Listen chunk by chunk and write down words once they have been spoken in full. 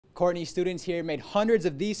Courtney, students here made hundreds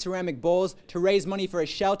of these ceramic bowls to raise money for a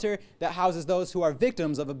shelter that houses those who are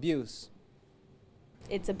victims of abuse.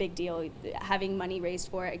 It's a big deal having money raised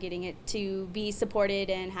for it, getting it to be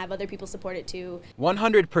supported and have other people support it too.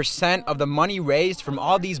 100% of the money raised from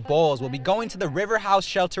all these bowls will be going to the River House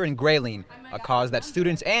shelter in Grayling, a cause that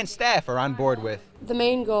students and staff are on board with. The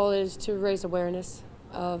main goal is to raise awareness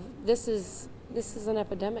of this is an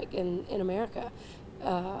epidemic in America.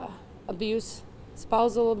 Abuse,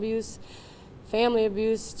 spousal abuse, family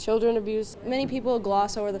abuse, children abuse. Many people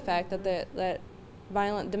gloss over the fact that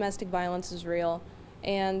domestic violence is real.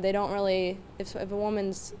 And they don't really, if a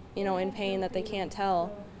woman's, in pain that they can't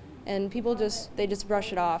tell, and people they just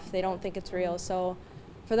brush it off. They don't think it's real. So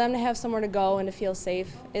for them to have somewhere to go and to feel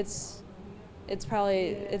safe, it's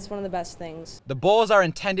one of the best things. The bowls are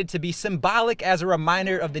intended to be symbolic as a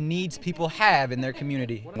reminder of the needs people have in their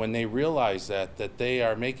community. When they realize that they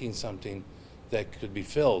are making something that could be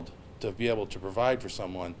filled to be able to provide for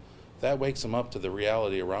someone, that wakes them up to the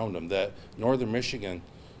reality around them, that Northern Michigan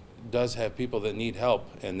does have people that need help,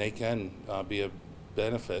 and they can be a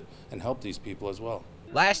benefit and help these people as well.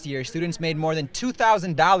 Last year, students made more than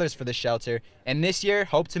 $2,000 for the shelter, and this year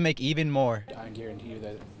hope to make even more. I guarantee you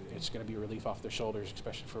that it's going to be a relief off their shoulders,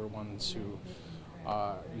 especially for ones who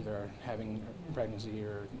either are having pregnancy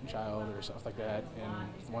or child or stuff like that,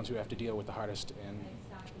 and the ones who have to deal with the hardest and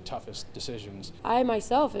toughest decisions. I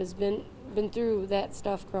myself has been through that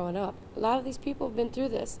stuff growing up. A lot of these people have been through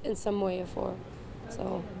this in some way before,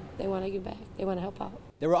 so they want to give back. They want to help out.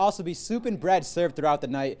 There will also be soup and bread served throughout the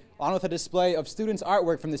night, along with a display of students'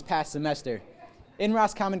 artwork from this past semester. In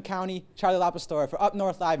Roscommon County, Charlie LaPastora for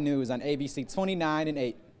UpNorthLive News on ABC 29 and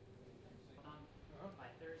 8.